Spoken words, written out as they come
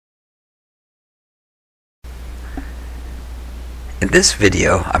In this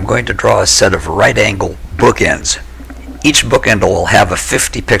video, I'm going to draw a set of right-angle bookends. Each bookend will have a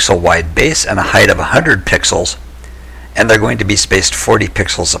 50 pixel wide base and a height of 100 pixels, and they're going to be spaced 40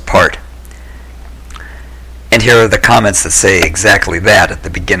 pixels apart. And here are the comments that say exactly that at the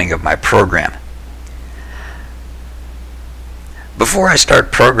beginning of my program. Before I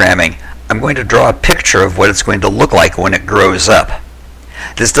start programming, I'm going to draw a picture of what it's going to look like when it grows up.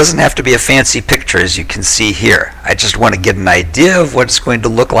 This doesn't have to be a fancy picture, as you can see here. I just want to get an idea of what it's going to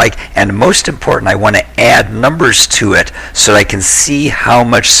look like, and most important, I want to add numbers to it so that I can see how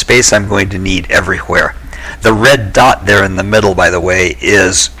much space I'm going to need everywhere. The red dot there in the middle, by the way,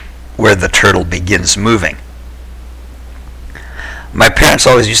 is where the turtle begins moving. My parents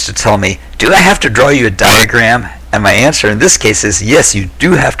always used to tell me, "Do I have to draw you a diagram?" And my answer in this case is yes, you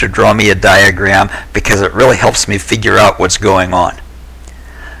do have to draw me a diagram, because it really helps me figure out what's going on.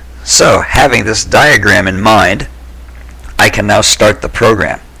 So, having this diagram in mind, I can now start the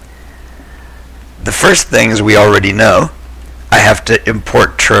program. The first things we already know. I have to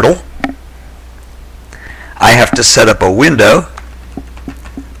import turtle. I have to set up a window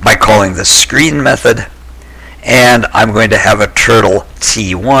by calling the screen method, and I'm going to have a turtle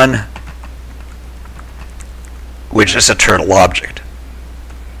T1, which is a turtle object.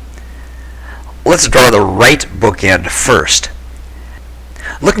 Let's draw the right bookend first.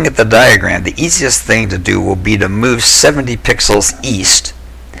 Looking at the diagram, the easiest thing to do will be to move 70 pixels east,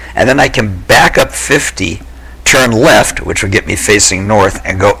 and then I can back up 50, turn left, which will get me facing north,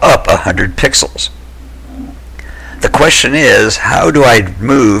 and go up 100 pixels. The question is, how do I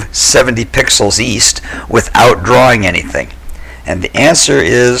move 70 pixels east without drawing anything? And the answer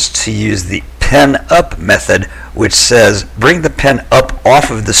is to use the pen up method, which says bring the pen up off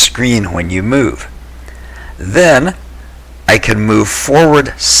of the screen when you move. Then I can move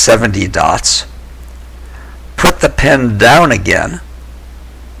forward 70 dots, put the pen down again,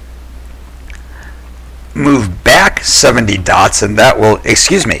 move back 70 dots, and that will,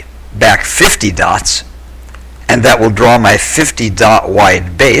 back 50 dots, and that will draw my 50 dot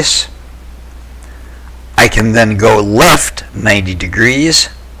wide base. I can then go left 90 degrees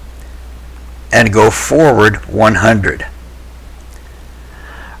and go forward 100.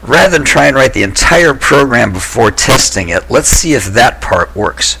 Rather than try and write the entire program before testing it, let's see if that part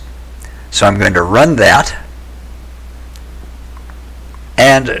works. So I'm going to run that,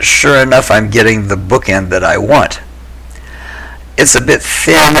 and sure enough, I'm getting the bookend that I want. It's a bit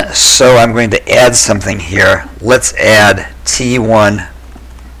thin, so I'm going to add something here. Let's add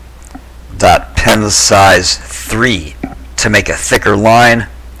T1.pensize3 to make a thicker line,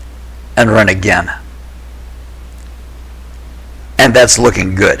 and run again. And that's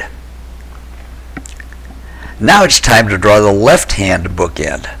looking good. Now it's time to draw the left-hand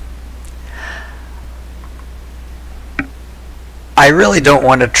bookend. I really don't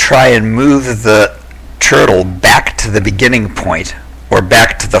want to try and move the turtle back to the beginning point or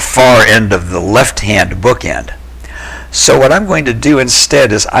back to the far end of the left-hand bookend. So what I'm going to do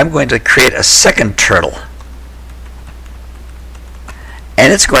instead is I'm going to create a second turtle.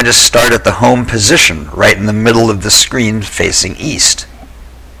 And it's going to start at the home position, right in the middle of the screen facing east.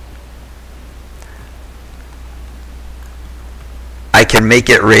 I can make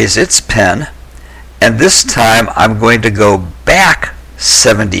it raise its pen, and this time I'm going to go back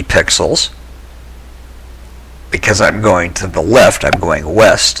 70 pixels. Because I'm going to the left, I'm going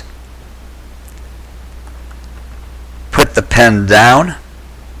west. Put the pen down.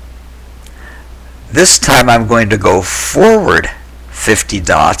 This time I'm going to go forward 50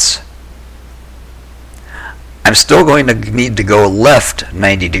 dots. I'm still going to need to go left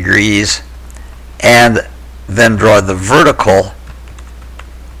 90 degrees and then draw the vertical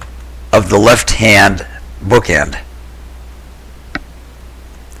of the left-hand bookend.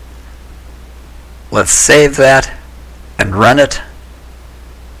 Let's save that and run it.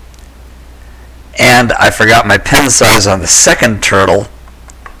 And I forgot my pen size on the second turtle.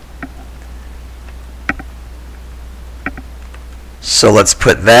 So let's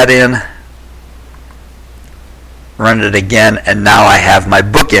put that in, run it again, and now I have my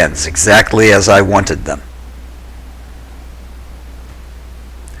bookends exactly as I wanted them.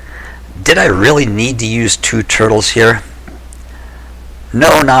 Did I really need to use two turtles here?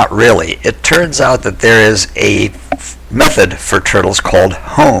 No, not really. It turns out that there is a method for turtles called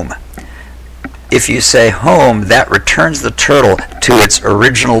home. If you say home, that returns the turtle to its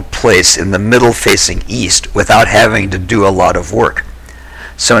original place in the middle facing east without having to do a lot of work.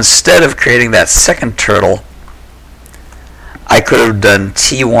 So instead of creating that second turtle, I could have done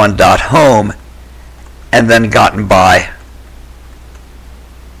T1.home and then gotten by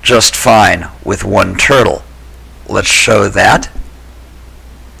just fine with one turtle. Let's show that.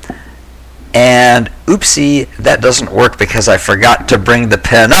 and oopsie, that doesn't work because I forgot to bring the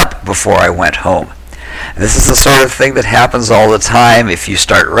pen up before I went home. This is the sort of thing that happens all the time. If you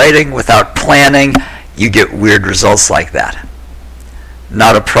start writing without planning, you get weird results like that.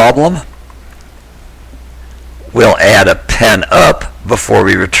 Not a problem. We'll add a pen up before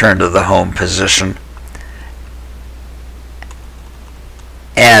we return to the home position.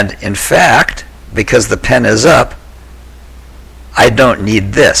 And in fact, because the pen is up, I don't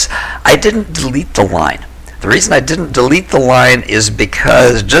need this. I didn't delete the line. The reason I didn't delete the line is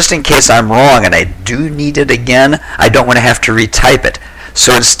because just in case I'm wrong and I do need it again, I don't want to have to retype it.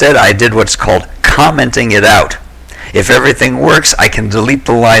 So instead I did what's called commenting it out. If everything works, I can delete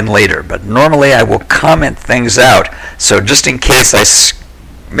the line later, but normally I will comment things out. So just in case I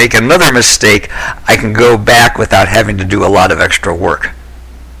make another mistake, I can go back without having to do a lot of extra work.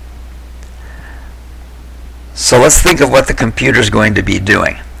 So let's think of what the computer is going to be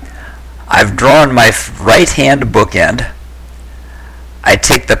doing. I've drawn my right-hand bookend. I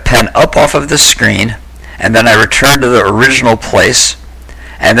take the pen up off of the screen, and then I return to the original place,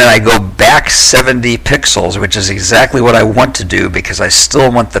 and then I go back 70 pixels, which is exactly what I want to do because I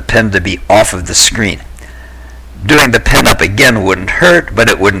still want the pen to be off of the screen. Doing the pen up again wouldn't hurt, but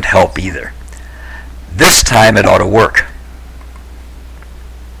it wouldn't help either. This time it ought to work.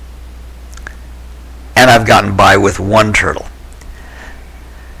 And I've gotten by with one turtle.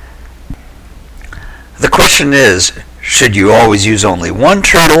 The question is, should you always use only one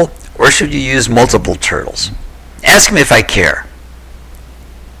turtle, or should you use multiple turtles? Ask me if I care.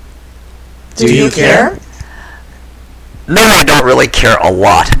 Do you care? No, I don't really care a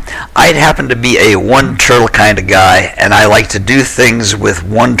lot. I happen to be a one turtle kind of guy, and I like to do things with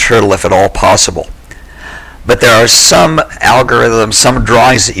one turtle if at all possible. But there are some algorithms, some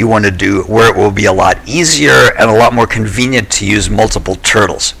drawings that you want to do where it will be a lot easier and a lot more convenient to use multiple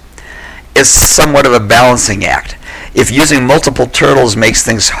turtles. It's somewhat of a balancing act. If using multiple turtles makes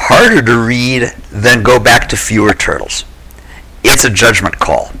things harder to read, then go back to fewer turtles. It's a judgment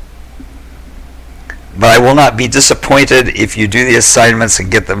call. But I will not be disappointed if you do the assignments and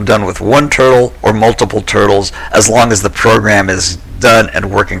get them done with one turtle or multiple turtles, as long as the program is done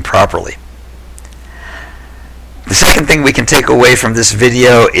and working properly. The second thing we can take away from this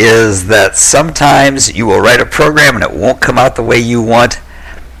video is that sometimes you will write a program and it won't come out the way you want.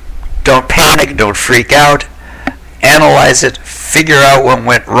 Don't panic, don't freak out. Analyze it, figure out what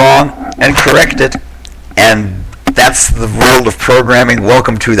went wrong, and correct it. And that's the world of programming.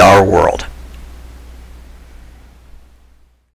 Welcome to our world.